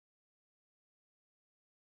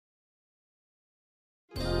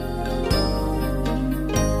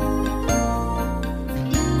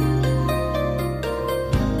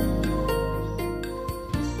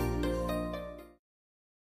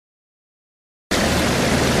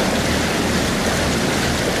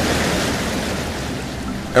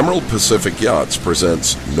Emerald Pacific Yachts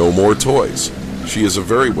presents No More Toys. She is a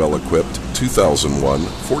very well-equipped 2001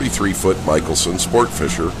 43-foot Mikelson sport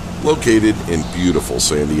fisher located in beautiful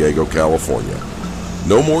San Diego, California.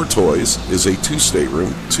 No More Toys is a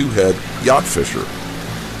 2-stateroom, 2-head yacht fisher.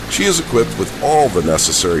 She is equipped with all the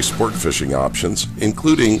necessary sport fishing options,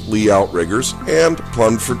 including lee outriggers and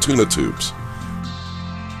plumbed for tuna tubes.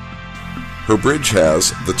 Her bridge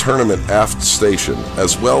has the tournament aft station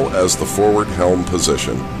as well as the forward helm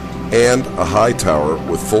position and a high tower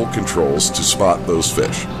with full controls to spot those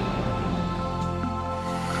fish.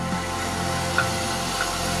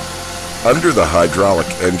 Under the hydraulic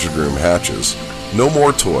engine room hatches, No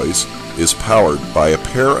More Toys is powered by a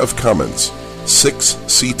pair of Cummins 6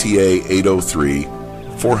 CTA 803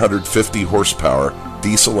 450 horsepower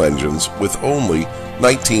diesel engines with only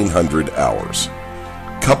 1,900 hours.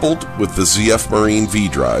 Coupled with the ZF Marine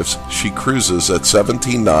V-drives, she cruises at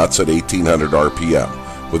 17 knots at 1,800 RPM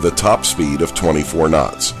with a top speed of 24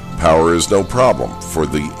 knots. Power is no problem for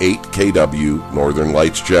the 8 kW Northern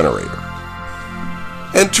Lights generator.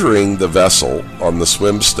 Entering the vessel on the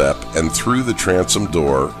swim step and through the transom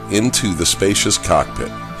door into the spacious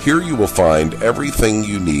cockpit, here you will find everything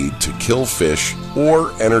you need to kill fish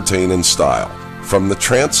or entertain in style, from the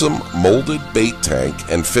transom molded bait tank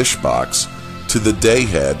and fish box to the day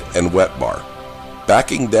head and wet bar.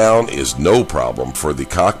 Backing down is no problem for the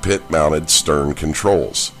cockpit-mounted stern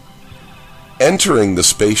controls. Entering the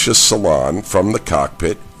spacious salon from the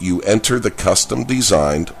cockpit, you enter the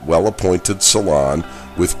custom-designed, well-appointed salon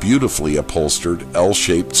with beautifully upholstered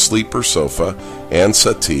L-shaped sleeper sofa and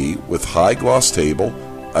settee with high-gloss table,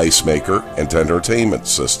 ice maker, and entertainment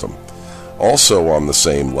system. Also on the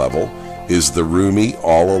same level is the roomy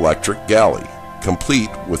all-electric galley, complete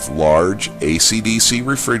with large AC/DC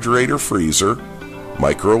refrigerator freezer,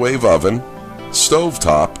 microwave oven,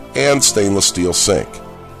 stovetop, and stainless steel sink.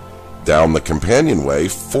 Down the companionway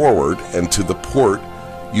forward and to the port,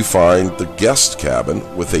 you find the guest cabin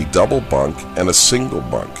with a double bunk and a single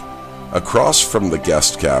bunk. Across from the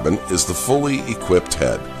guest cabin is the fully equipped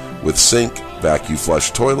head with sink, vacuum flush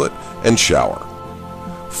toilet, and shower.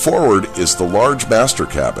 Forward is the large master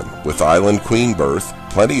cabin with island queen berth,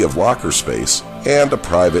 plenty of locker space, and a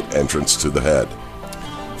private entrance to the head.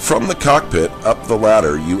 From the cockpit up the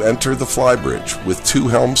ladder you enter the flybridge with 2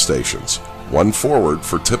 helm stations, one forward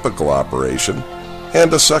for typical operation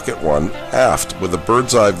and a second one aft with a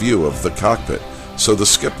bird's eye view of the cockpit so the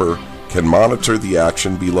skipper can monitor the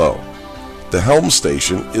action below. The helm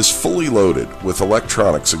station is fully loaded with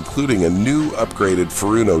electronics including a new upgraded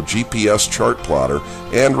Furuno GPS chart plotter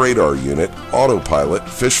and radar unit, autopilot,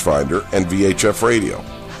 fish finder, and VHF radio.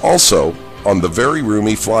 Also, on the very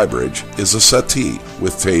roomy flybridge is a settee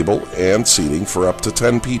with table and seating for up to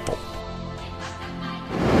 10 people.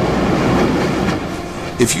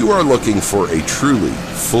 If you are looking for a truly,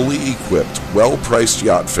 fully equipped, well-priced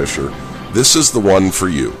yacht fisher, this is the one for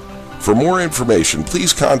you. For more information,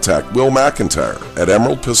 please contact Will McIntyre at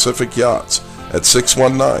Emerald Pacific Yachts at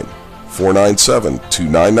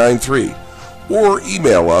 619-497-2993 or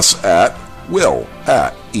email us at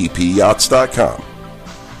will@epyachts.com.